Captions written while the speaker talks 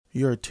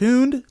You're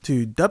tuned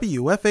to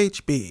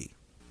WFHB.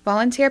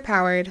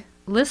 Volunteer-powered,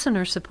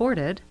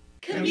 listener-supported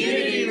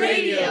community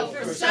radio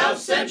for South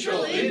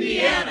Central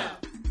Indiana.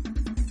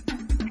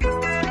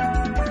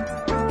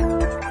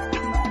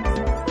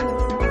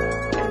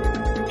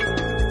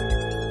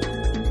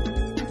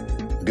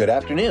 Good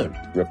afternoon.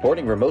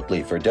 Reporting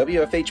remotely for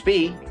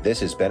WFHB,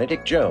 this is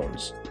Benedict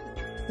Jones.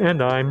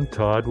 And I'm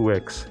Todd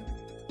Wicks.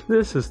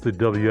 This is the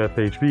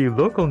WFHB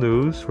local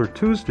news for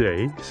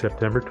Tuesday,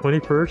 September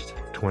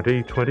 21st,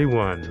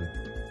 2021.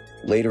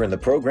 Later in the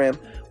program,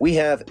 we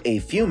have A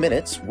Few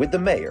Minutes with the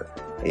Mayor,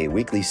 a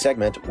weekly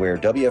segment where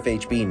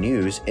WFHB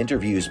News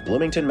interviews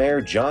Bloomington Mayor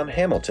John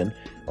Hamilton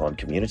on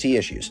community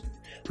issues.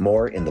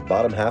 More in the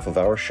bottom half of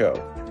our show.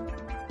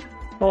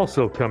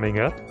 Also coming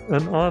up,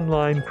 an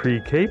online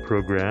pre-K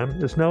program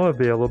is now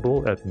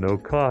available at no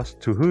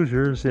cost to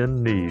Hoosiers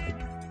in need.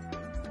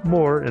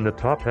 More in the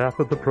top half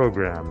of the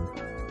program.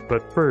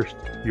 But first,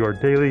 your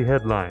daily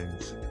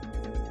headlines.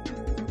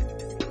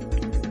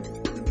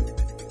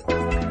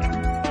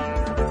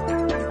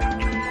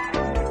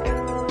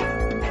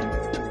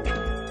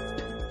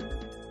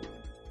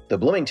 The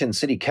Bloomington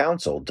City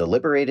Council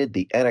deliberated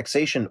the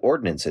annexation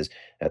ordinances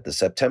at the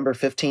September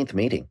 15th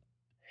meeting.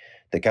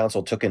 The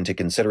council took into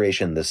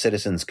consideration the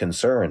citizens'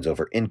 concerns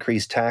over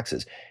increased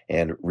taxes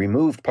and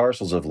removed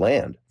parcels of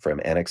land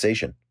from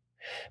annexation.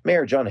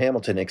 Mayor John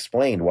Hamilton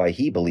explained why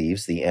he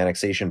believes the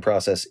annexation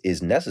process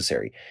is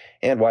necessary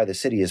and why the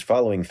city is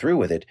following through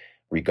with it,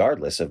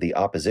 regardless of the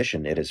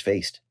opposition it has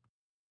faced.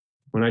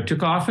 When I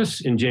took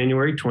office in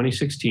January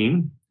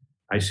 2016,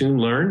 I soon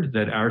learned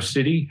that our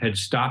city had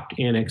stopped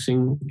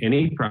annexing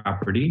any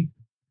property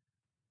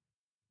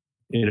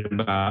in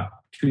about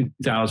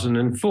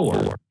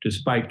 2004,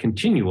 despite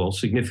continual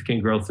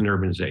significant growth and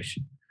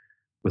urbanization.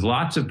 With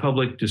lots of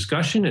public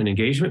discussion and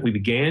engagement, we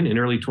began in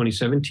early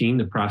 2017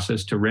 the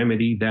process to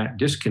remedy that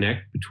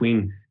disconnect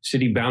between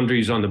city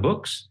boundaries on the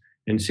books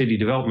and city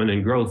development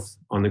and growth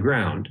on the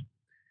ground.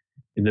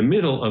 In the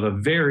middle of a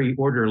very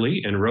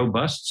orderly and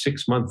robust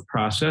 6-month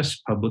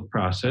public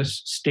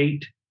process,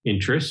 state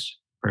interests,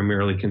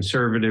 primarily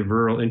conservative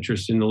rural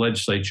interests in the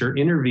legislature,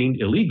 intervened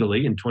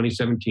illegally in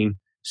 2017,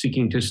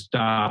 seeking to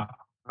stop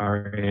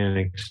our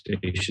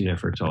annexation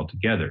efforts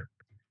altogether.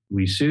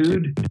 We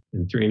sued,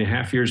 and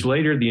 3.5 years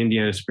later, the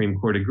Indiana Supreme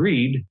Court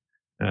agreed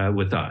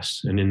with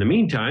us. And in the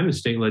meantime, the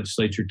state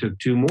legislature took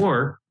 2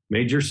 more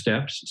major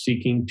steps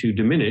seeking to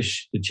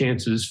diminish the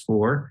chances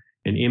for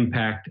an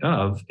impact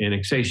of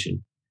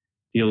annexation,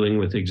 dealing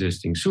with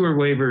existing sewer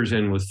waivers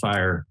and with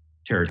fire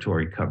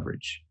territory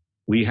coverage.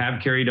 We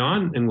have carried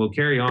on and will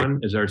carry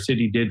on as our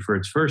city did for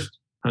its first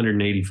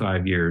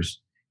 185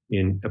 years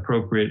in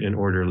appropriate and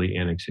orderly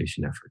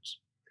annexation efforts.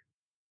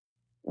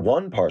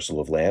 One parcel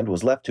of land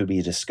was left to be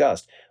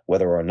discussed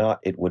whether or not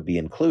it would be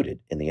included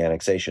in the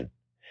annexation.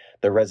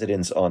 The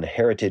residents on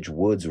Heritage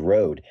Woods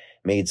Road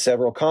made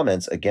several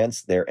comments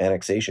against their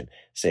annexation,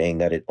 saying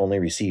that it only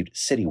received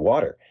city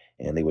water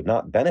and they would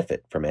not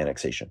benefit from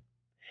annexation.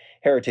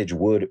 Heritage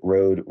Wood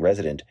Road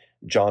resident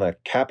Jonna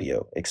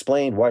Capio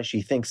explained why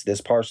she thinks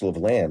this parcel of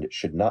land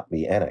should not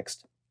be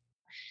annexed.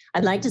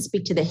 I'd like to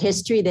speak to the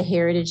history, the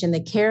heritage, and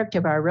the character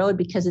of our road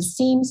because it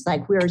seems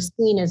like we're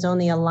seen as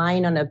only a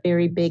line on a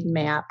very big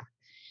map.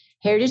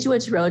 Heritage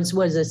Woods Roads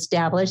was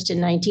established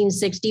in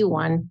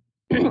 1961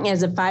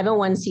 as a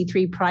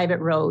 501c3 private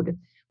road.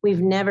 We've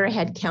never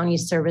had county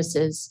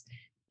services.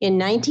 In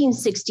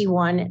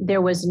 1961,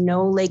 there was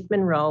no Lake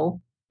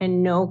Monroe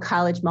and no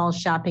College Mall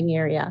shopping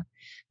area.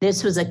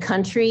 This was a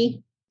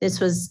country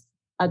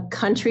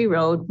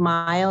road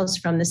miles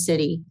from the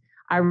city.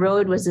 Our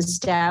road was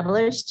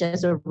established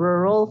as a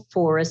rural,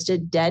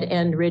 forested,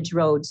 dead-end ridge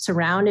road,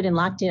 surrounded and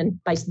locked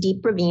in by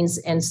deep ravines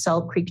and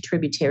Salt Creek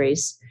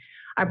tributaries.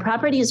 Our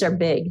properties are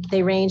big.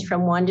 They range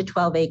from 1 to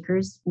 12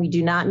 acres. We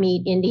do not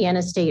meet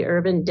Indiana state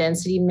urban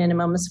density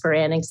minimums for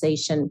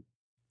annexation.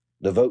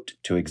 The vote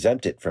to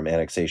exempt it from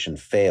annexation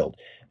failed,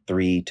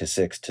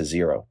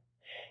 3-6-0.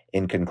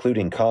 In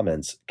concluding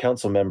comments,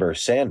 Councilmember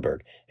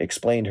Sandberg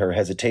explained her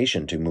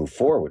hesitation to move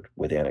forward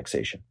with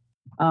annexation.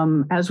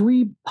 As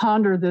we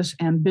ponder this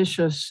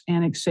ambitious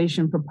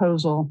annexation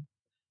proposal,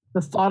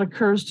 the thought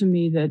occurs to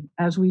me that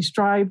as we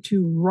strive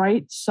to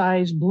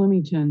right-size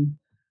Bloomington,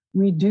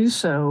 we do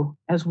so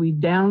as we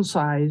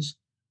downsize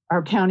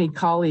our county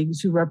colleagues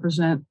who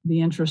represent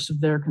the interests of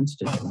their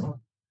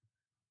constituents.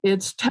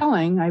 It's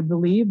telling, I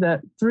believe,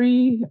 that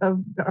 3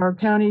 of our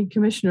county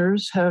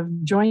commissioners have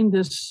joined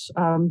this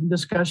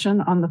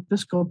discussion on the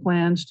fiscal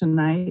plans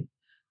tonight,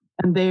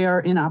 and they are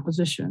in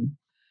opposition.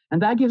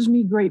 And that gives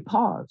me great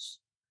pause.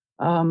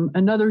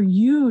 Another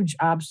huge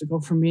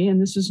obstacle for me,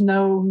 and this is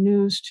no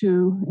news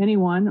to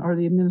anyone or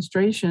the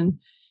administration,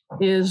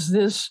 is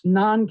this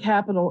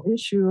non-capital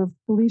issue of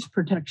police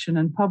protection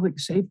and public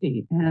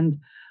safety. And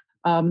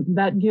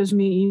that gives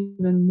me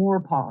even more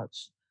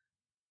pause.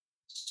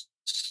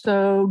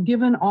 So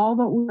given all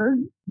that we've heard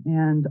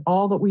and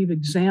all that we've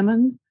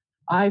examined,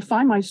 I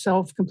find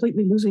myself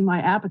completely losing my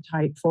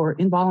appetite for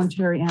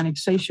involuntary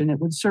annexation. It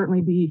would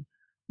certainly be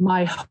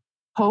my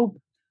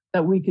hope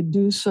that we could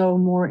do so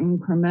more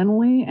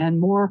incrementally and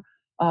more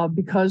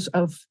because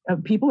of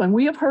people. And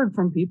we have heard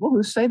from people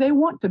who say they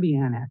want to be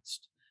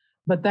annexed,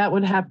 but that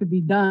would have to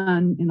be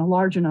done in a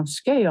large enough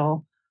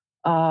scale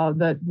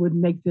that would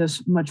make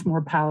this much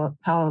more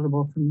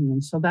palatable for me.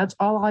 And so that's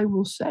all I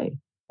will say.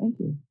 Thank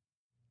you.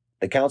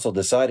 The council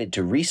decided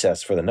to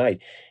recess for the night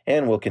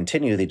and will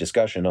continue the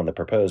discussion on the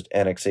proposed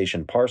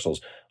annexation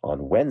parcels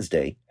on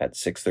Wednesday at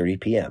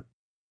 6:30 p.m.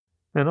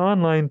 An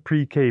online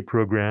pre-K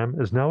program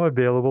is now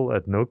available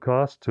at no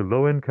cost to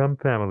low-income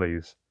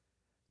families.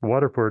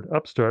 Waterford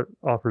Upstart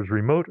offers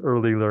remote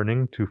early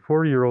learning to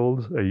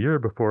 4-year-olds a year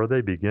before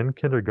they begin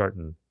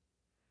kindergarten.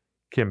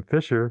 Kim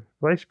Fisher,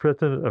 Vice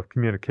President of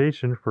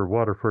Communication for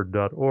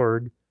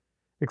Waterford.org,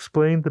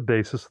 explained the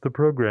basis of the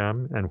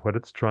program and what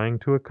it's trying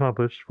to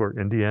accomplish for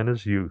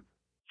Indiana's youth.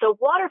 So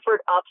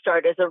Waterford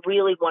Upstart is a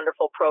really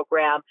wonderful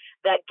program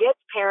that gets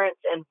parents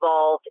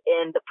involved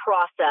in the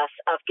process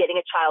of getting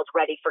a child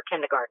ready for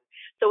kindergarten.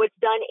 So it's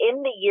done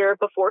in the year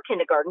before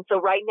kindergarten. So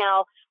right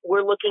now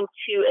we're looking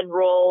to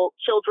enroll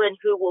children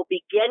who will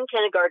begin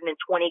kindergarten in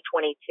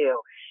 2022.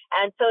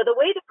 And so the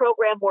way the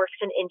program works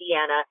in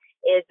Indiana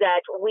is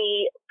that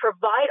we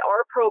provide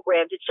our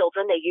program to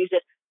children. They use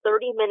it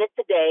 30 minutes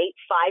a day,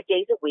 5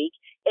 days a week.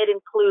 It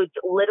includes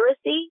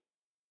literacy,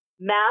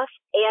 math,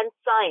 and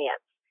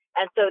science.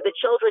 And so the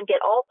children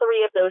get all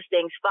three of those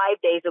things 5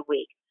 days a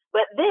week.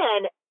 But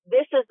then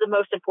this is the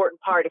most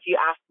important part. If you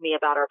ask me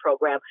about our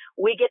program,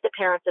 we get the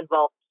parents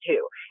involved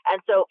too.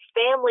 And so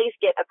families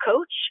get a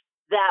coach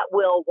that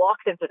will walk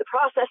them through the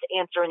process,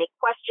 answer any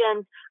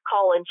questions,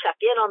 call and check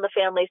in on the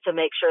families to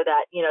make sure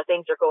that,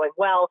 things are going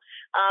well.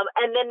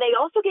 And then they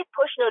also get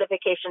push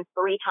notifications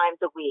 3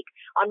 times a week.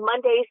 On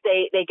Mondays,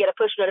 they get a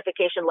push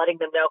notification letting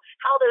them know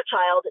how their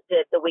child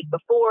did the week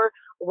before.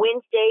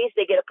 Wednesdays,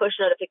 they get a push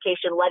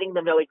notification letting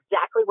them know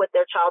exactly what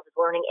their child is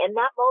learning in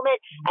that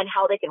moment and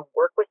how they can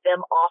work with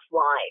them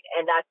offline.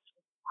 And that's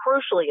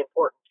crucially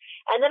important.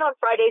 And then on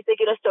Fridays, they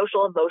get a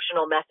social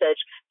emotional message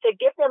to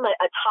give them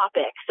a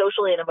topic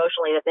socially and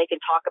emotionally that they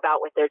can talk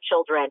about with their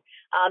children.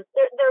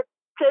 They're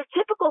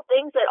typical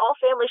things that all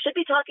families should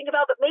be talking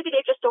about, but maybe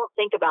they just don't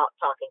think about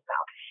talking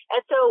about.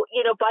 And so,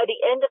 by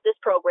the end of this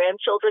program,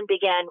 children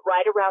begin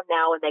right around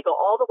now and they go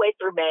all the way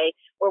through May,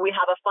 where we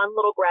have a fun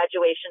little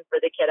graduation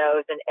for the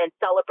kiddos and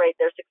celebrate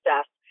their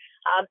success.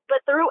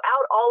 But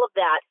throughout all of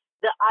that,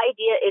 the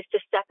idea is to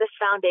set this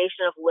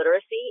foundation of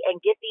literacy and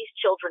get these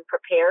children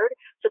prepared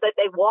so that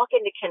they walk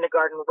into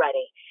kindergarten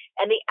ready.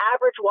 And the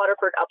average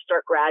Waterford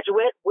Upstart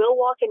graduate will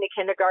walk into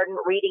kindergarten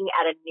reading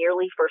at a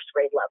nearly first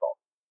grade level.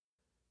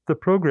 The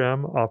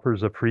program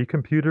offers a free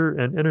computer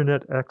and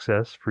internet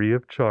access free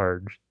of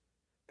charge.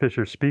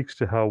 Fisher speaks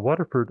to how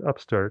Waterford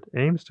Upstart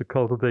aims to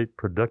cultivate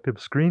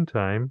productive screen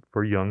time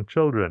for young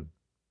children.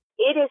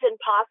 It is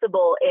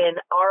impossible in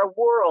our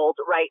world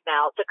right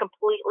now to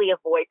completely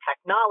avoid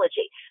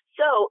technology.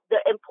 So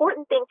the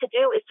important thing to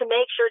do is to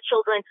make sure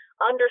children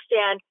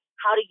understand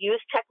how to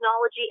use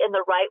technology in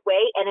the right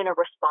way and in a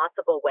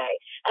responsible way.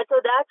 And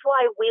so that's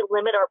why we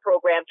limit our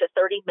program to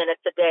 30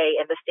 minutes a day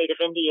in the state of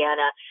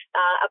Indiana.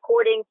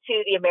 According to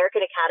the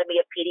American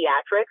Academy of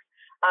Pediatrics,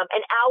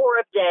 an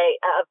hour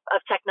of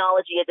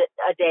technology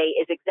a day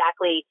is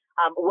exactly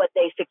what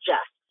they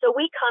suggest. So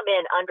we come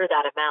in under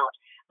that amount.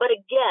 But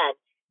again,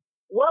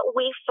 what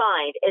we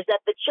find is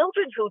that the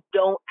children who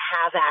don't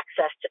have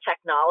access to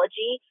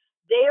technology,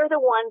 they are the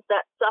ones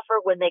that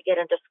suffer when they get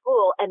into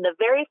school. And the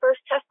very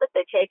first test that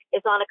they take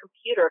is on a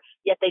computer,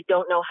 yet they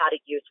don't know how to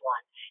use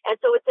one. And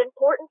so it's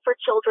important for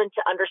children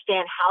to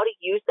understand how to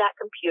use that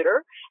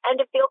computer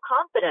and to feel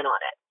confident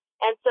on it.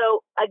 And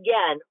so,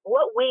 again,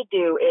 what we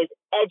do is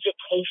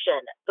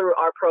education through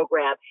our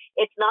program.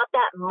 It's not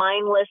that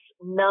mindless,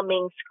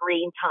 numbing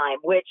screen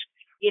time, which,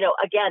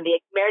 again, the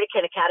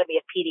American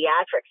Academy of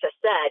Pediatrics has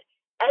said,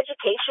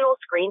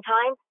 educational screen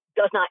time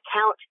does not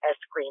count as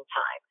screen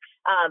time.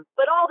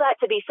 But all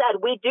that to be said,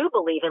 we do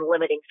believe in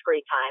limiting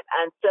screen time.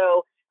 And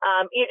so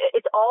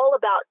it's all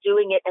about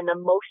doing it in the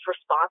most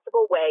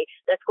responsible way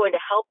that's going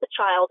to help the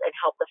child and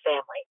help the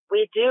family.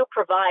 We do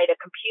provide a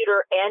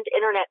computer and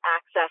internet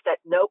access at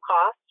no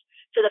cost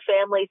to the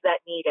families that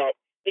need it.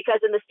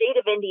 Because in the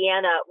state of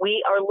Indiana,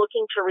 we are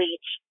looking to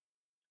reach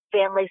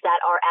families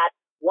that are at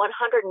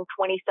 127%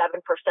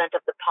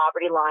 of the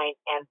poverty line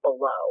and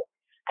below.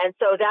 And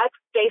so that's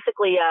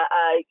basically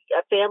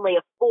a family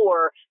of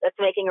 4 that's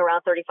making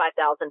around $35,000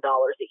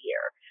 a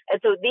year. And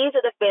so these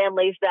are the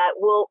families that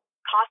will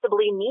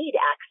possibly need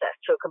access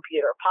to a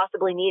computer,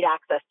 possibly need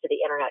access to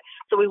the internet.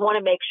 So we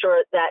want to make sure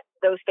that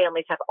those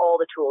families have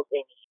all the tools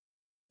they need.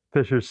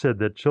 Fisher said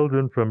that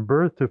children from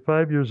birth to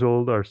 5 years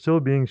old are still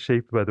being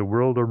shaped by the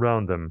world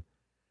around them.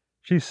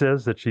 She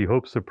says that she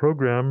hopes the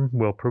program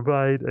will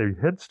provide a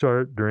head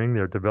start during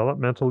their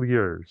developmental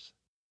years.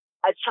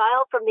 A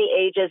child from the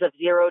ages of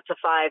 0 to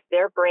 5,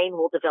 their brain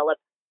will develop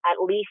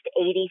at least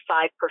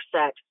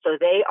 85%. So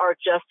they are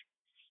just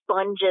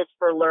sponges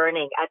for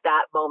learning at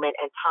that moment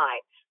in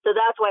time. So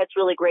that's why it's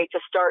really great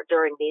to start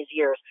during these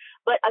years.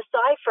 But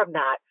aside from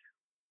that,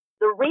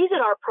 the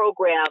reason our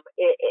program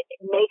it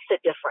makes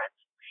a difference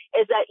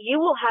is that you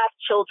will have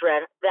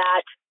children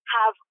that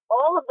have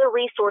all of the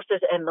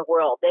resources in the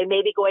world. They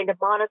may be going to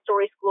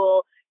Montessori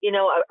school,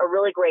 a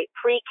really great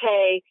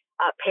pre-K,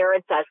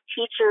 parents as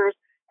teachers.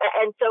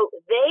 And so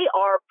they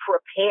are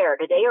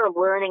prepared. They are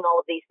learning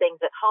all of these things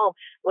at home.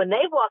 When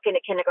they walk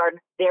into kindergarten,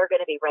 they're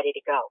going to be ready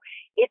to go.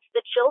 It's the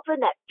children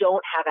that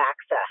don't have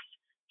access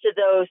to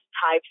those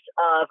types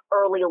of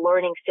early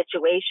learning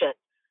situations.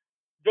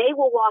 They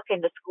will walk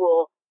into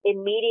school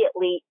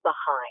immediately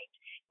behind.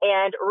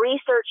 And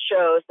research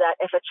shows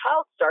that if a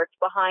child starts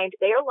behind,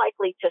 they are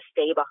likely to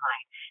stay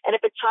behind. And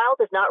if a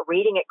child is not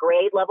reading at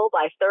grade level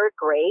by third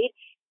grade,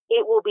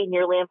 it will be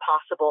nearly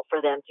impossible for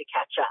them to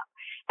catch up.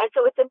 And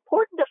so it's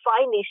important to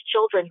find these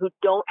children who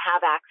don't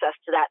have access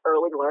to that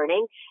early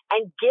learning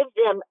and give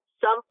them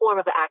some form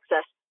of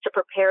access to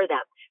prepare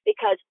them.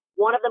 Because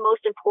one of the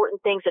most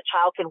important things a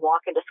child can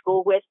walk into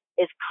school with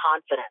is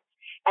confidence.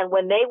 And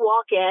when they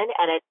walk in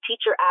and a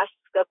teacher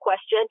asks a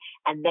question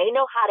and they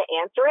know how to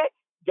answer it,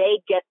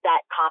 they get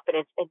that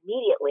confidence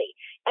immediately.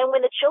 And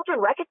when the children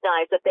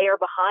recognize that they are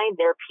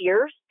behind their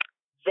peers,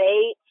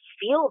 they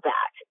feel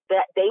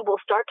that they will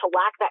start to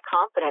lack that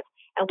confidence.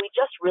 And we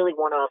just really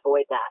want to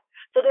avoid that.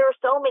 So there are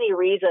so many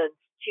reasons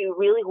to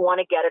really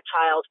want to get a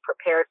child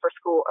prepared for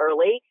school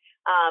early.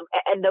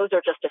 And those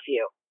are just a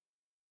few.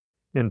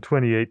 In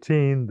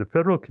 2018, the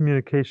Federal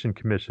Communication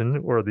Commission,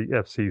 or the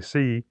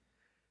FCC,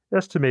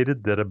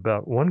 estimated that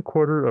about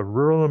 1/4 of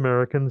rural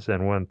Americans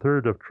and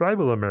 1/3 of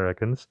tribal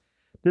Americans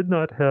did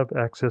not have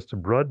access to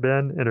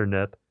broadband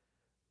internet,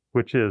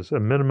 which is a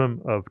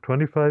minimum of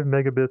 25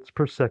 megabits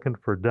per second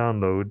for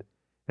download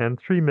and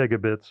 3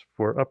 megabits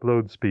for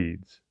upload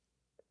speeds.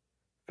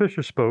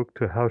 Fisher spoke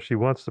to how she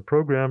wants the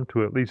program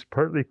to at least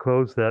partly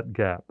close that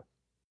gap.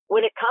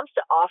 When it comes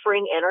to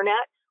offering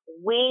internet,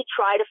 we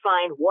try to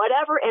find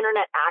whatever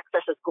internet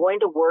access is going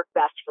to work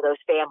best for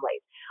those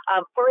families.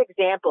 For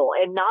example,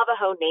 in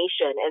Navajo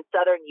Nation in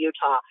southern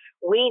Utah,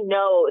 we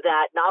know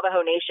that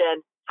Navajo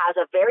Nation has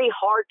a very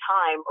hard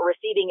time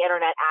receiving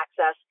internet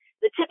access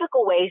the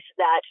typical ways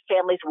that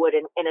families would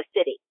in a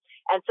city.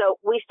 And so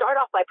we start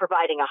off by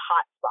providing a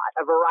hotspot,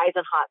 a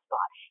Verizon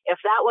hotspot.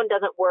 If that one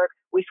doesn't work,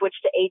 we switch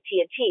to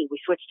AT&T, we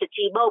switch to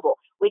T-Mobile.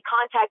 We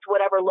contact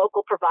whatever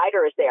local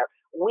provider is there.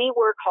 We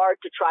work hard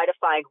to try to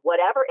find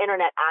whatever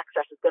internet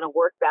access is going to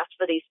work best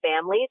for these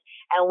families,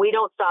 and we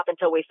don't stop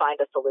until we find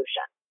a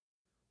solution.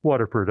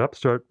 Waterford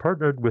Upstart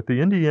partnered with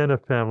the Indiana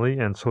Family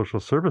and Social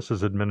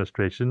Services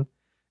Administration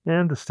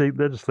and the state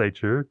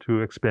legislature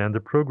to expand the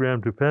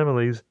program to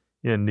families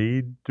in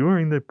need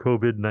during the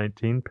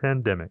COVID-19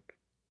 pandemic.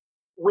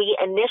 We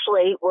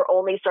initially were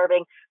only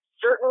serving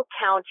certain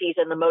counties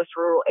in the most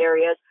rural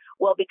areas.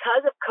 Well,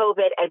 because of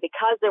COVID and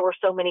because there were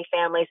so many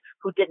families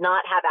who did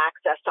not have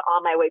access to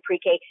On My Way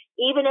Pre-K,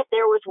 even if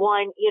there was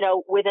one,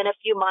 within a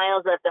few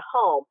miles of the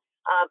home,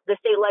 the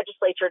state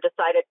legislature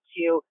decided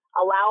to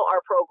allow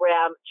our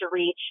program to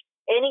reach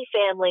any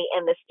family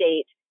in the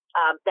state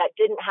that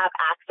didn't have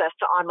access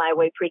to On My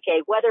Way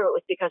Pre-K, whether it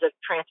was because of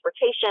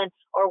transportation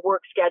or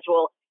work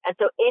schedule. And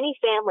so any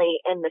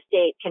family in the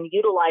state can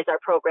utilize our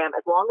program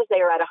as long as they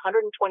are at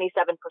 127%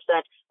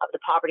 of the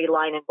poverty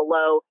line and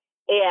below,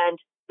 and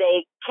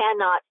they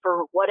cannot,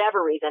 for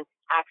whatever reason,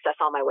 access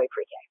On My Way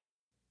Pre-K.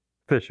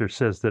 Fisher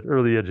says that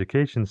early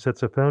education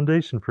sets a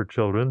foundation for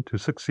children to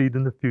succeed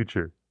in the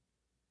future.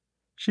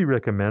 She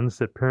recommends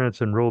that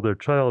parents enroll their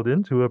child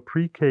into a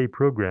pre-K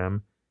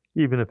program,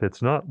 even if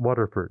it's not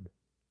Waterford.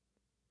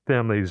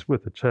 Families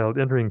with a child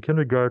entering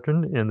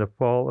kindergarten in the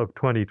fall of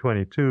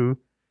 2022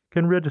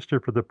 can register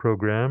for the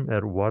program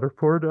at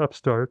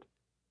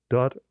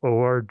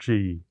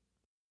waterfordupstart.org.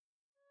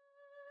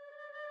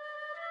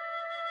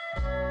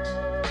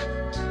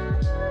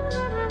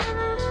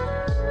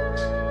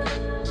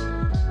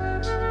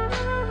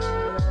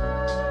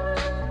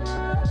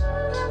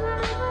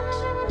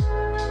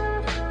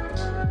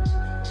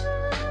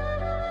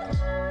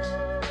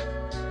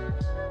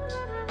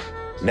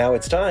 Now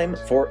it's time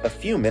for A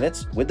Few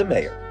Minutes with the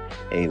Mayor,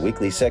 a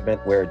weekly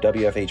segment where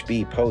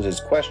WFHB poses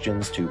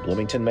questions to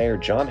Bloomington Mayor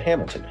John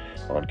Hamilton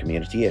on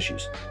community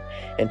issues.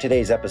 In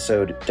today's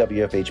episode,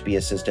 WFHB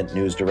Assistant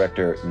News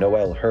Director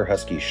Noelle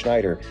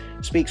Herhusky-Schneider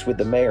speaks with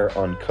the mayor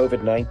on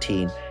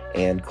COVID-19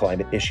 and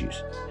climate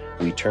issues.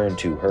 We turn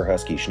to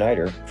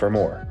Herhusky-Schneider for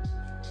more.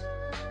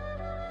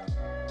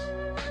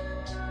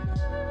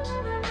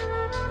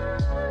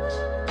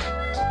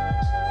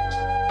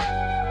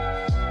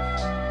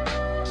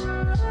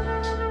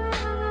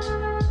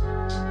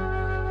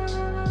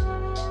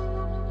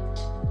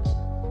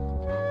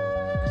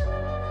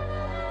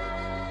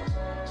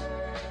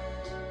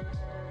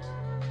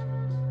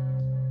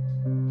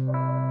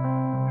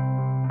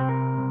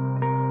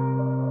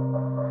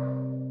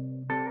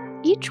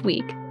 Each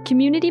week,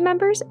 community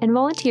members and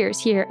volunteers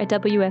here at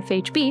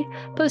WFHB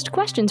post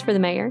questions for the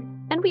mayor,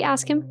 and we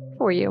ask him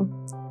for you.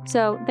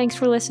 So, thanks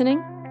for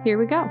listening. Here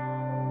we go.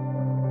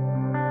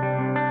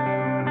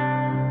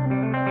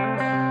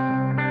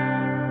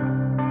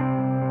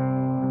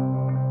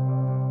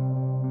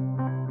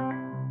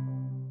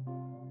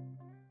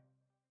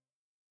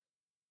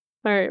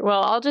 All right.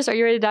 Well, are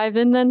you ready to dive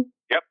in then?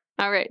 Yep.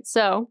 All right.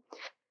 So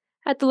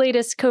at the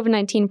latest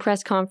COVID-19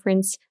 press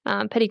conference,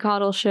 Petty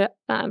Caudill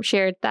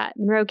shared that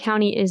Monroe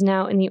County is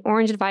now in the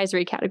orange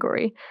advisory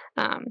category.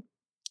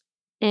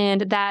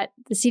 And that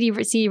the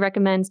CDC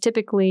recommends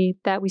typically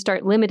that we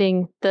start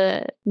limiting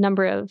the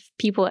number of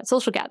people at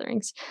social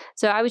gatherings.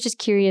 So I was just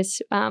curious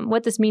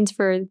what this means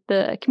for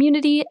the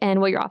community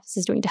and what your office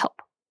is doing to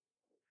help.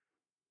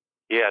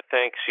 Yeah,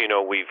 thanks.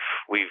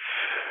 We've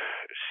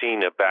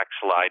seen a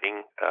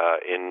backsliding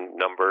in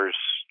numbers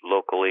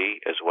locally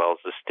as well as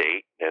the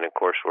state. And of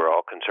course, we're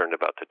all concerned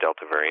about the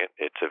Delta variant.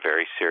 It's a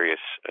very serious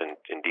and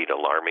indeed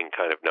alarming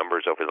kind of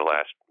numbers over the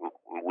last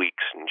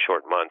weeks and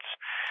short months.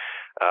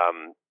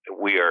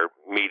 We are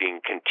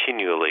meeting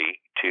continually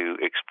to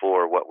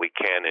explore what we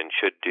can and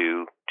should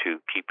do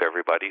to keep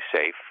everybody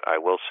safe. I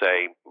will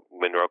say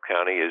Monroe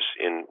County is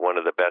in one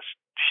of the best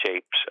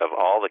shapes of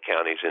all the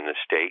counties in the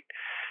state,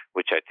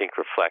 which I think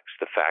reflects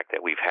the fact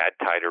that we've had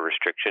tighter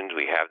restrictions.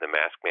 We have the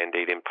mask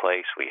mandate in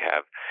place. We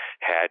have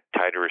had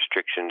tighter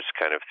restrictions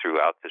kind of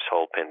throughout this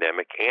whole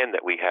pandemic, and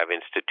that we have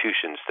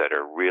institutions that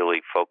are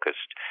really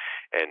focused,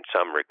 and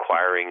some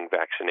requiring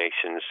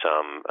vaccinations,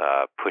 some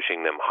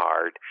pushing them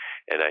hard.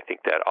 And I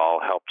think that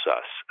all helps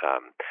us.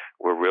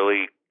 We're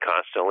really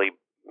constantly,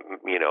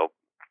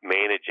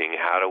 managing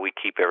how do we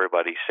keep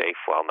everybody safe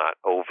while not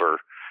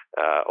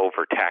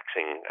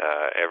overtaxing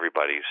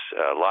everybody's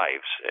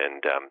lives.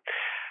 And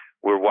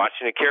we're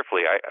watching it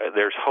carefully.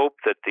 There's hope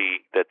that the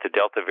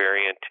Delta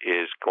variant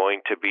is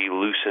going to be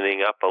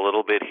loosening up a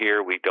little bit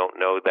here. We don't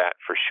know that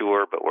for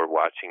sure, but we're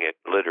watching it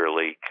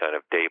literally kind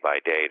of day by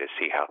day to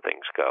see how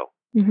things go.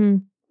 Mm-hmm.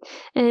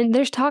 And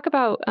there's talk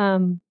about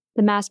the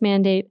mask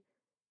mandate.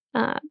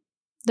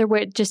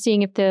 They're just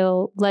seeing if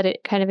they'll let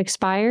it kind of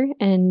expire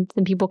and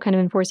then people kind of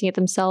enforcing it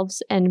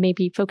themselves and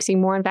maybe focusing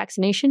more on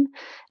vaccination.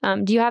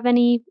 Do you have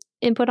any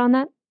input on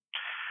that?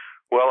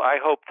 Well, I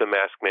hope the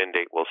mask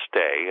mandate will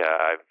stay.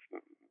 I've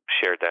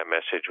shared that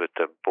message with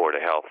the Board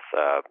of Health,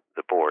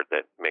 the board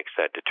that makes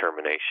that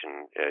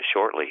determination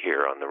shortly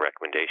here on the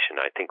recommendation.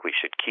 I think we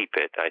should keep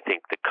it. I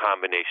think the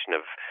combination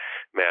of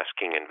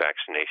masking and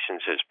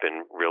vaccinations has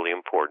been really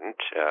important.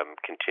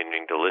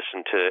 Continuing to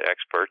listen to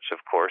experts,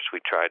 of course, we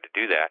tried to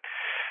do that.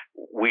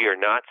 We are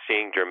not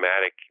seeing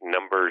dramatic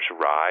numbers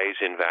rise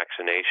in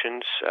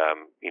vaccinations.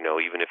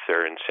 Even if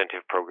there are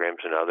incentive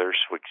programs and others,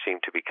 we seem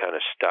to be kind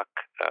of stuck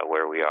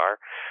where we are.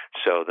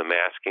 So the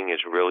masking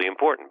is really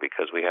important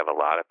because we have a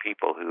lot of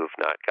people who have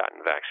not gotten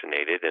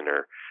vaccinated and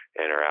are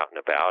out and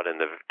about, and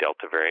the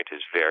Delta variant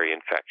is very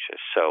infectious.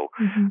 So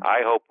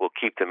I hope we'll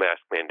keep the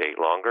mask mandate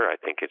longer.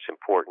 I think it's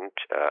important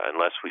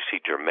unless we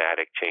see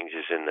dramatic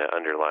changes in the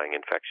underlying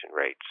infection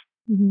rates.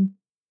 Mm-hmm.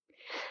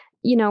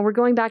 We're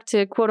going back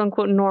to quote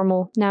unquote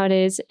normal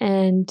nowadays,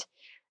 and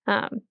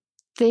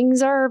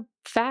things are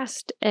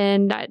fast,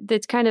 and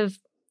it's kind of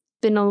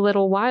been a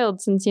little wild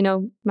since,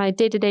 my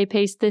day-to-day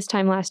pace this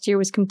time last year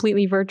was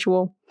completely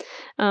virtual.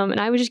 And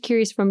I was just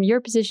curious, from your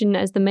position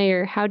as the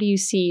mayor, how do you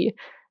see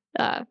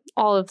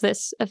all of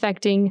this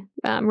affecting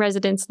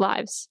residents'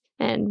 lives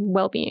and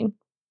well-being?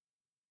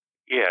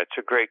 Yeah, it's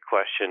a great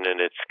question, and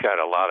it's got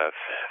a lot of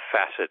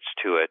facets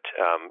to it.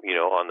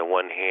 On the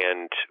one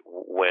hand,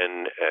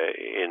 when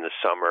in the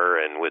summer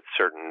and with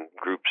certain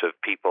groups of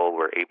people,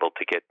 we're able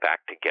to get back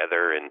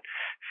together and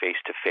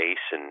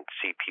face-to-face and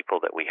see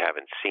people that we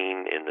haven't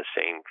seen in the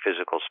same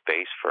physical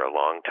space for a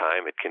long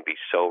time. It can be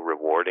so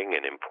rewarding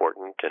and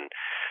important, and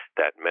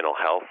that mental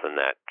health and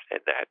that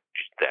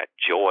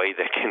joy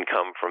that can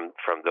come from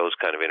those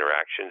kind of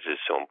interactions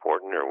is so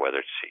important, or whether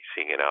it's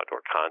seeing an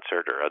outdoor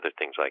concert or other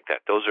things like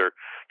that. Those are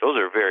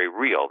very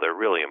real. They're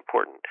really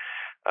important.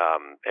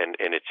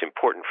 And it's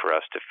important for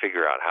us to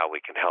figure out how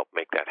we can help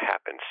make that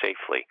happen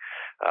safely.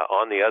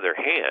 On the other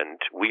hand,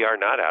 we are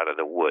not out of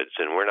the woods,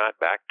 and we're not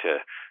back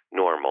to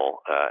normal,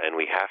 and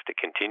we have to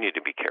continue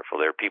to be careful.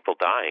 There are people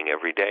dying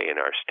every day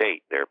in our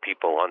state. There are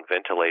people on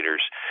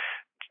ventilators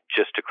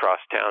just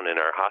across town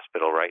in our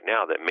hospital right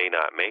now that may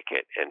not make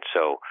it. And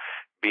so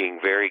being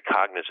very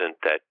cognizant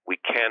that we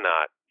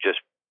cannot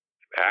just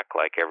act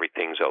like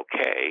everything's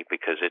okay,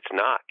 because it's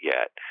not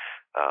yet.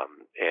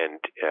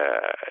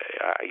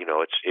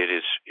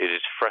 It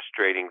is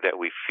frustrating that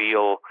we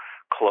feel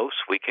close.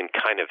 We can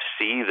kind of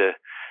see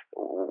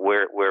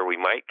where we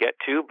might get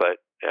to, but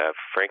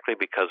frankly,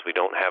 because we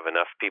don't have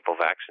enough people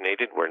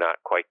vaccinated, we're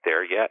not quite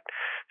there yet.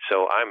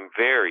 So I'm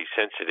very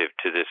sensitive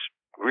to this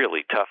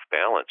really tough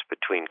balance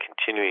between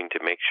continuing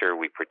to make sure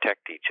we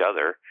protect each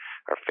other,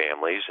 our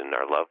families, and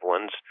our loved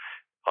ones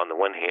on the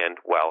one hand,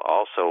 while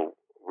also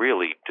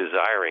really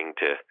desiring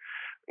to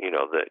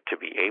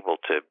be able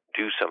to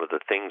do some of the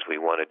things we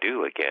want to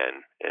do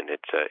again. And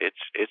it's a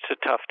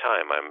tough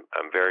time.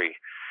 I'm very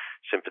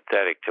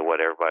sympathetic to what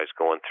everybody's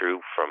going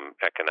through, from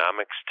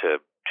economics to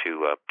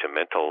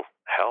mental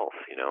health.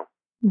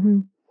 Mm-hmm.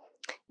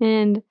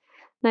 And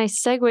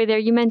nice segue there.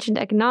 You mentioned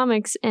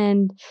economics,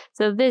 and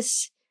so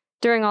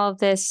during all of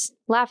this,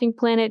 Laughing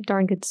Planet,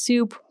 Darn Good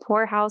Soup,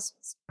 Poorhouse,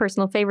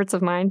 personal favorites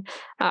of mine,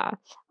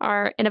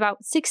 and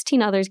about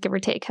 16 others, give or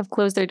take, have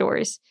closed their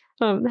doors.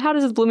 How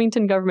does the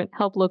Bloomington government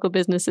help local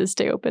businesses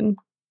stay open?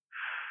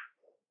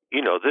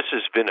 This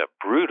has been a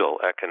brutal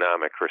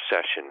economic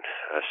recession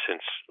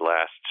since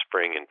last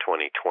spring in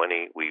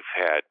 2020. We've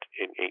had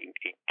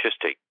just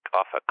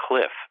off a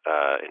cliff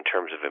in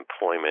terms of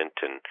employment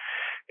and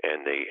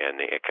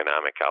the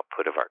economic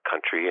output of our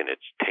country, and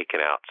it's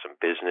taken out some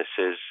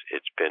businesses.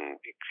 It's been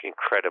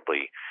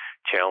incredibly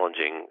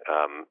challenging.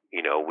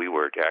 We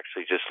were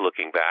actually just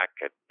looking back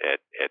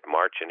at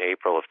March and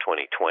April of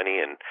 2020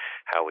 and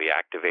how we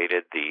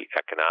activated the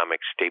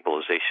Economic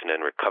Stabilization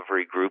and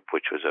Recovery Group,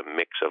 which was a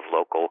mix of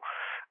local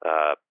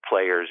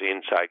players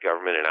inside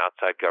government and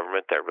outside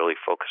government that really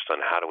focused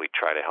on how do we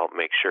try to help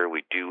make sure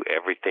we do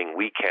everything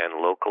we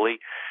can locally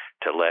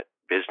to let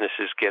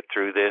businesses get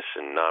through this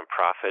and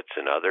nonprofits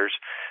and others.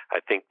 I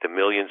think the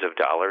millions of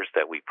dollars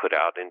that we put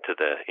out into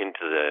the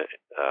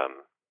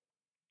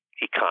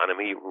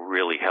economy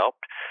really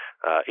helped.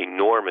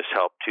 Enormous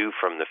help too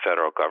from the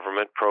federal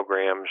government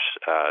programs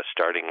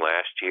starting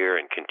last year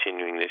and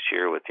continuing this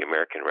year with the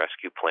American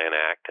Rescue Plan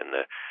Act and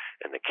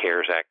the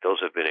CARES Act.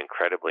 Those have been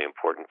incredibly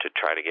important to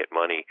try to get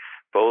money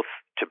both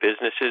to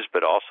businesses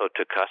but also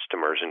to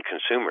customers and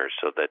consumers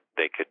so that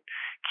they could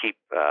keep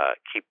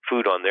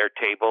food on their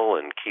table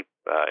and keep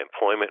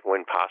employment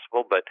when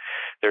possible. But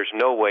there's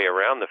no way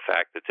around the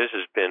fact that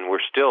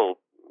we're still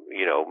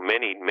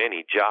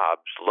many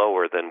jobs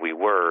lower than we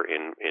were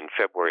in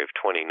February of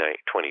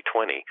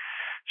 2020.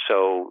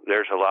 So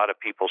there's a lot of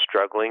people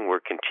struggling.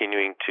 We're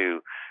continuing to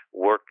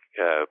work,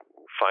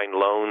 find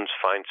loans,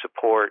 find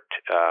support,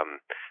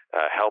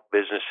 help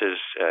businesses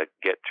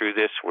get through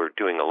this. We're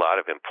doing a lot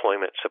of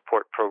employment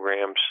support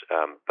programs,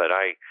 but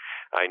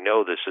I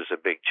know this is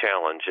a big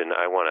challenge, and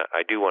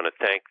I do want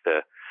to thank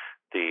the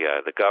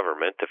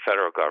government, the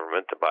federal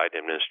government, the Biden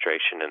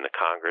administration, and the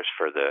Congress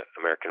for the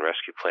American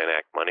Rescue Plan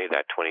Act money.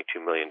 That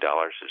 $22 million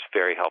is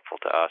very helpful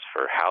to us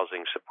for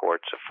housing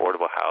supports,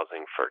 affordable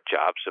housing, for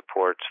job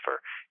supports, for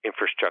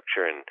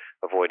infrastructure, and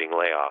avoiding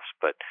layoffs.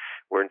 But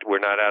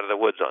we're not out of the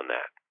woods on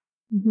that.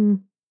 Mm-hmm.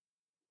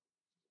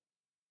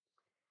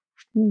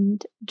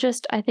 And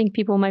I think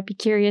people might be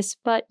curious,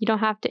 but you don't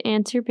have to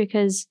answer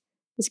because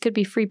this could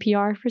be free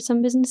PR for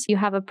some business. You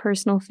have a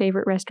personal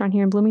favorite restaurant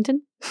here in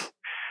Bloomington?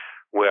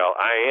 Well,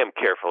 I am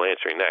careful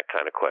answering that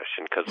kind of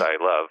question because I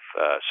love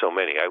so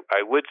many.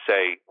 I would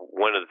say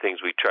one of the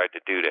things we tried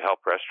to do to help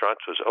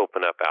restaurants was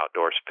open up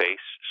outdoor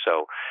space.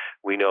 So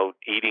we know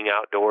eating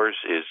outdoors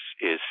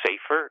is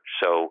safer.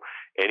 So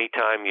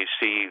anytime you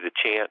see the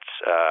chance,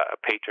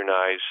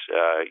 patronize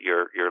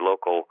your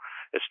local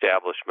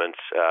establishments,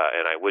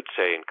 and I would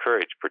say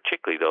encourage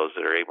particularly those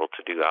that are able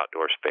to do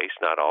outdoor space.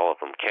 Not all of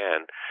them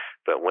can,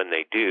 but when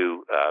they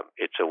do,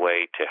 it's a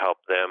way to help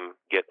them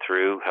get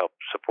through, help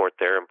support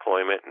their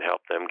employment, and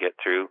help them get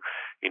through.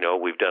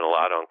 We've done a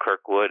lot on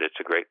Kirkwood. It's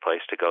a great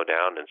place to go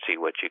down and see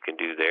what you can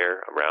do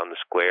there around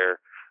the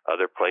square.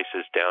 Other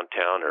places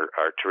downtown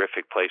are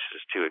terrific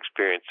places to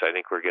experience. I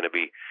think we're going to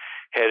be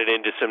headed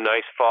into some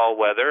nice fall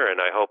weather, and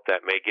I hope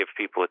that may give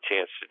people a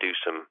chance to do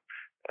some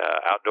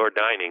outdoor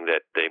dining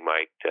that they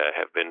might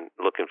have been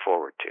looking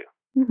forward to.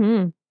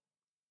 Mm-hmm.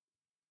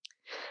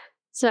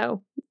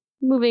 So,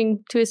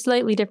 moving to a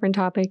slightly different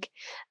topic,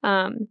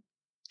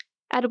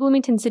 at a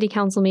Bloomington City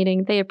Council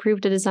meeting, they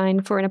approved a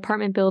design for an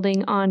apartment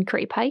building on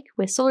Curry Pike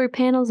with solar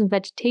panels and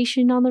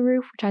vegetation on the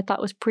roof, which I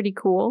thought was pretty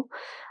cool.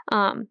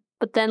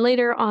 But then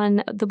later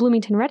on the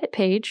Bloomington Reddit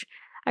page,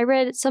 I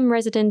read some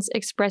residents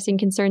expressing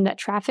concern that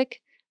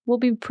traffic will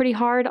be pretty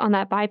hard on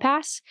that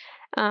bypass.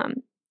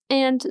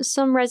 And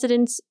some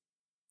residents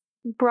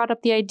brought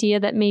up the idea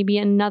that maybe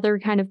another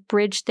kind of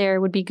bridge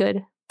there would be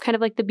good, kind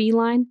of like the B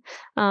line.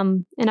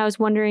 And I was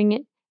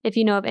wondering if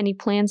you know of any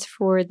plans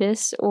for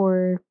this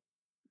or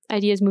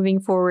ideas moving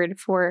forward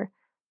for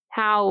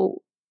how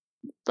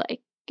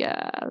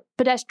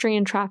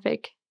pedestrian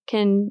traffic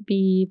can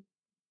be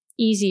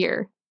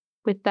easier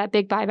with that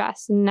big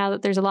bypass, and now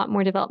that there's a lot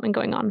more development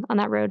going on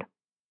that road.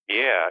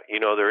 Yeah,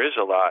 there is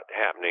a lot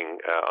happening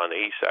on the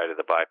east side of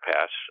the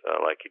bypass,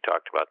 like you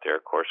talked about there,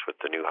 of course, with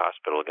the new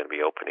hospital going to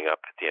be opening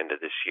up at the end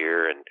of this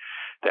year, and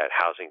that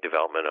housing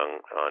development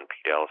on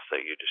Pete Ellis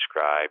that you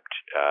described.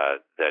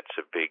 That's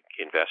a big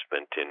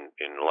investment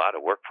in a lot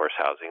of workforce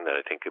housing that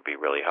I think could be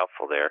really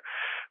helpful there.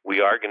 We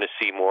are going to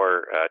see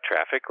more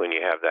traffic when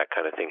you have that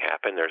kind of thing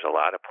happen. There's a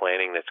lot of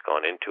planning that's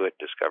gone into it.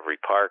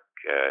 Discovery Park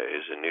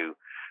is a new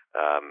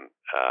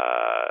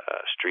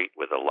street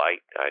with a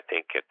light, I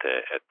think, at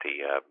the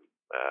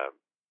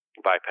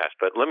bypass.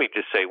 But let me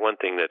just say one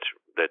thing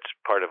that's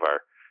part of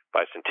our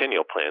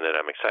bicentennial plan that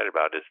I'm excited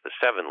about is the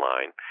 7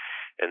 line,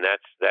 and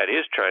that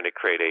is trying to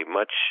create a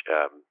much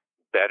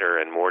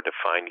better and more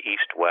defined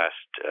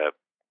east-west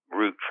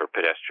route for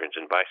pedestrians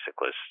and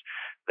bicyclists.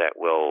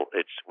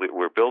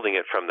 We're building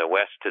it from the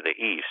west to the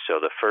east.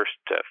 So the first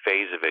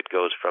phase of it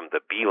goes from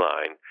the B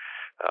line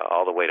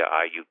all the way to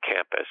IU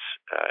campus,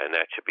 and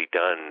that should be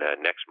done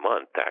next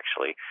month,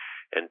 actually.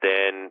 And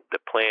then the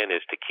plan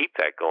is to keep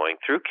that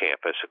going through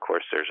campus. Of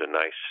course, there's a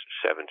nice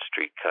 7th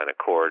Street kind of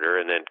corridor,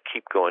 and then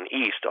keep going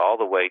east all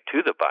the way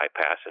to the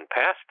bypass and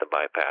past the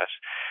bypass,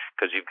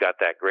 because you've got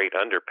that great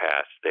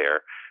underpass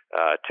there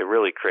to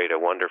really create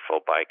a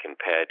wonderful bike and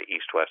ped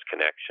east-west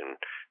connection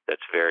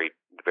that's very,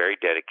 very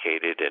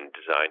dedicated and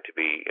designed to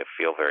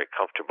feel very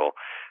comfortable.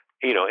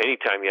 You know,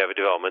 anytime you have a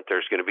development,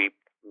 there's going to be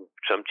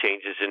some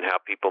changes in how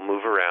people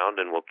move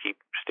around, and we'll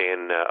keep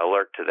staying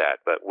alert to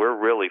that. But we're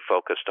really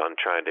focused on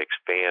trying to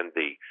expand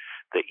the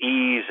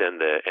ease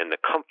and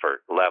the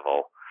comfort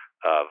level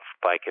of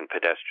bike and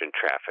pedestrian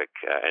traffic,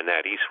 and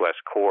that east-west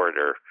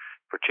corridor,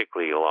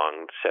 particularly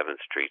along 7th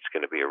Street, is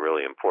going to be a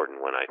really important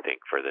one, I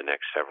think, for the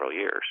next several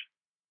years.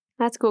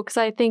 That's cool, because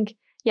I think,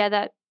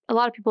 that a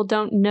lot of people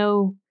don't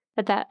know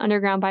that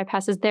underground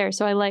bypass is there.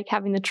 So I like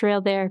having the trail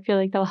there. I feel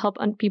like that'll help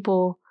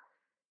people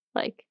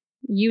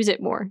use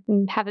it more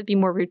and have it be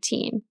more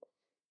routine.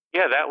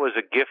 Yeah, that was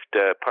a gift.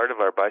 Part of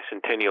our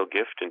bicentennial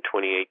gift in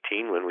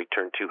 2018 when we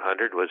turned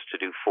 200 was to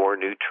do 4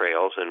 new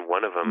trails, and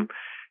one of them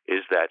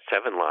is that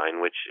 7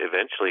 line, which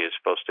eventually is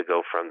supposed to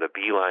go from the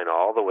B line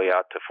all the way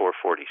out to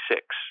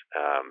 446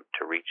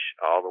 to reach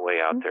all the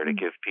way out there to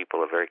give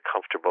people a very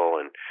comfortable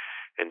and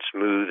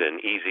smooth and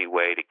easy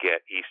way to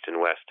get east and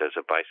west as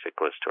a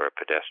bicyclist or a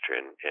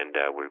pedestrian. And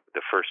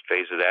the first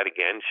phase of that,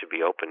 again, should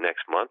be open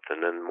next month,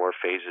 and then more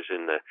phases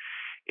in the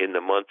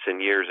months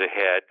and years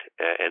ahead.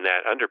 And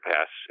that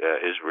underpass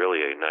is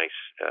really a nice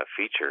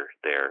feature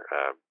there,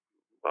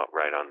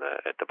 right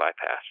at the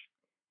bypass.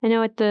 I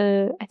know I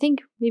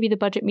think maybe the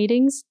budget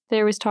meetings,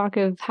 there was talk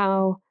of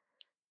how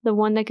the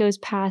one that goes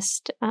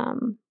past,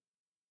 I'm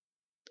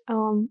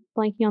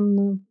blanking on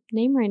the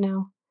name right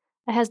now.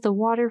 It has the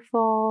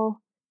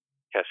waterfall.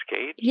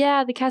 Cascades?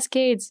 Yeah, the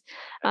Cascades.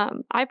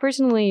 I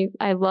personally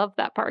love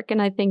that park,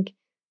 and I think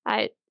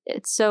it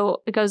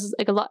goes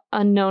a lot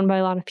unknown by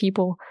a lot of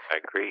people. I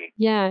agree.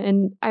 Yeah,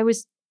 and I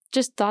was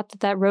just thought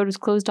that road was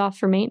closed off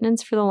for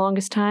maintenance for the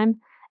longest time.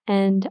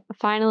 And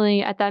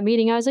finally at that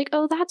meeting, I was like,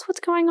 oh, that's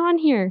what's going on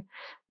here.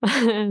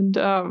 And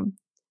so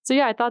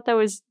I thought that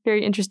was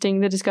very interesting,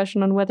 the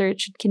discussion on whether it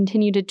should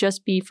continue to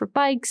just be for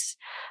bikes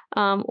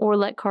or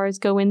let cars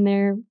go in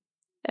there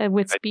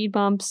with speed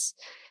bumps.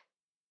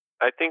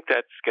 I think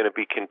that's going to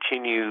be a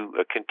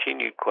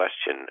continued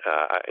question.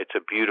 It's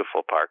a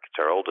beautiful park. It's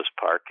our oldest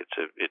park. It's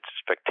a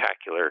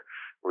spectacular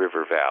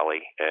river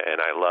valley, and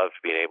I love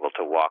being able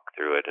to walk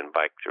through it and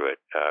bike through it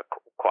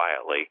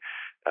quietly.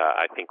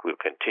 I think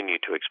we'll continue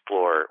to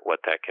explore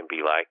what that can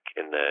be like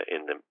in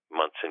the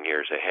months and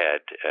years ahead.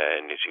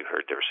 And as you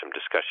heard, there was some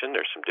discussion.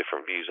 There's some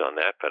different views on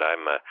that, but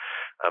I'm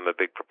a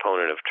big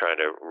proponent of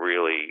trying to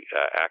really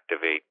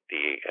activate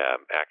the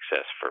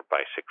access for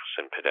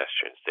bicyclists and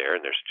pedestrians there.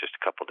 And there's just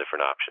a couple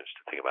different options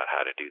to think about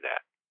how to do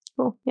that.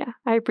 Cool. Yeah,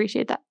 I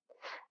appreciate that.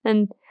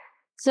 And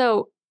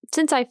so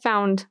since I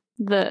found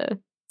the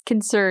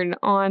concern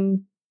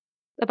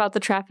about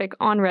the traffic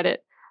on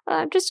Reddit,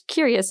 I'm just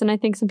curious, and I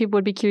think some people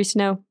would be curious to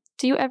know,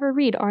 do you ever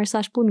read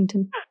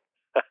r/Bloomington?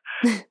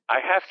 I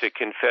have to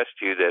confess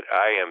to you that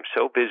I am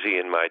so busy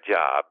in my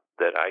job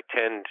that I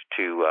tend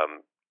to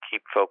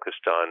keep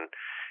focused on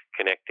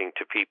connecting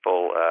to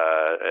people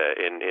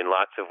in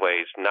lots of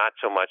ways, not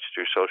so much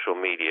through social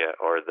media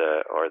or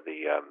that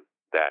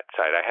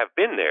side. I have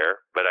been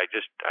there, but I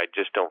just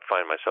don't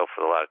find myself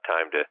with a lot of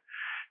time to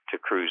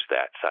cruise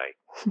that site.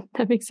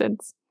 That makes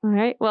sense. All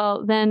right.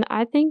 Well, then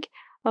I think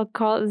I'll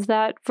call it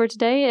that for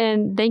today,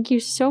 and thank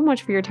you so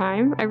much for your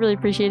time. I really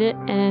appreciate it,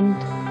 and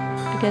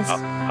I guess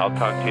I'll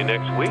talk to you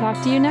next week.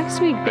 Talk to you next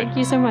week. Thank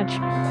you so much.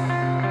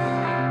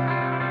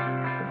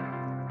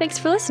 Thanks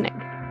for listening.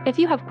 If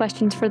you have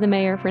questions for the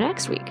mayor for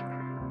next week,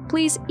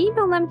 please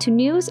email them to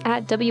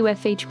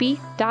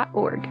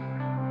news@wfhb.org.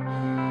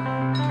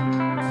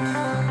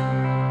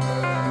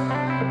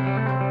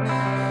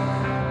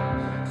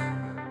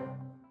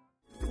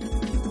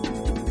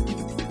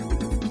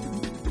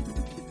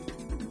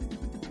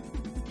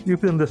 You've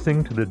been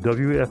listening to the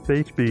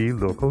WFHB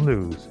Local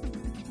News.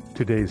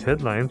 Today's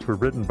headlines were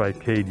written by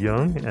Cade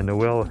Young and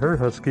Noelle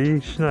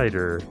Herhusky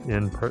Schneider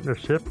in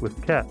partnership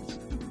with CATS,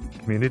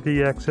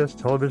 Community Access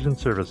Television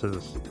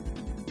Services.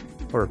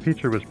 Our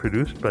feature was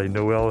produced by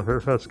Noelle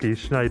Herhusky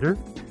Schneider.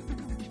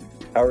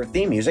 Our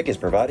theme music is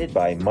provided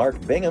by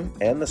Mark Bingham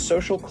and the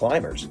Social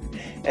Climbers.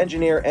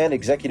 Engineer and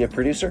executive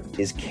producer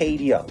is Cade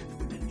Young.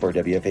 For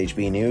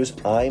WFHB News,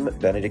 I'm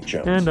Benedict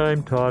Jones. And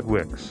I'm Todd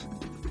Wicks.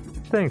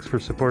 Thanks for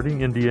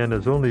supporting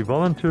Indiana's only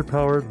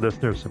volunteer-powered,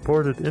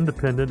 listener-supported,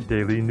 independent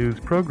daily news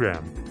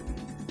program.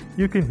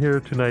 You can hear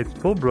tonight's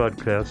full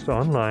broadcast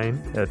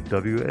online at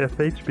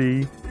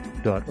wfhb.org.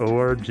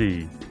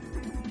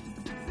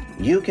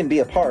 You can be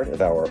a part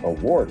of our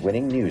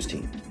award-winning news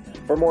team.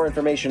 For more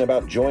information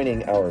about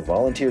joining our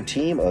volunteer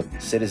team of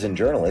citizen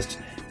journalists,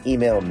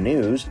 email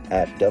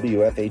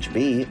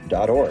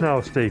news@wfhb.org.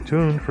 Now stay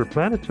tuned for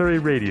Planetary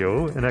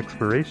Radio, an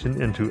exploration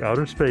into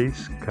outer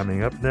space,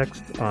 coming up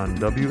next on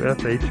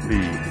WFHB.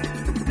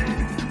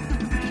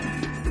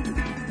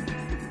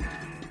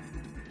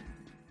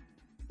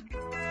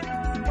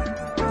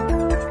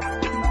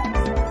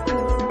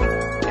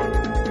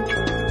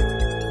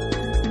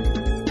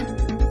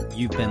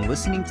 You've been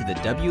listening to the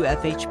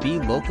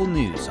WFHB Local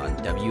News on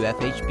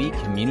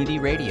WFHB Community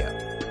Radio.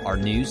 Our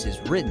news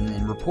is written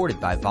and reported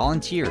by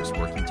volunteers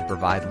working to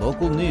provide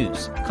local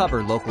news,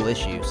 cover local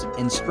issues,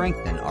 and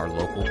strengthen our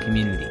local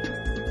community.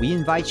 We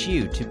invite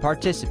you to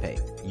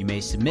participate. You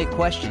may submit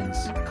questions,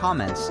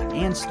 comments,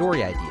 and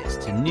story ideas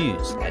to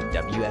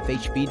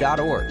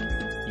news@wfhb.org.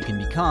 You can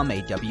become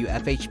a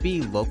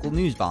WFHB local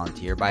news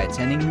volunteer by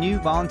attending new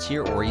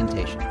volunteer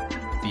orientation.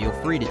 Feel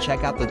free to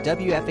check out the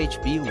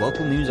WFHB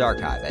Local News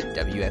Archive at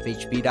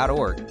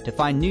wfhb.org to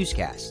find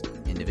newscasts,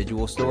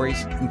 individual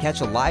stories, and catch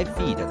a live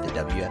feed of the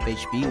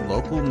WFHB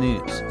Local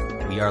News.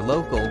 We are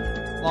local,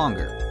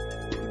 longer,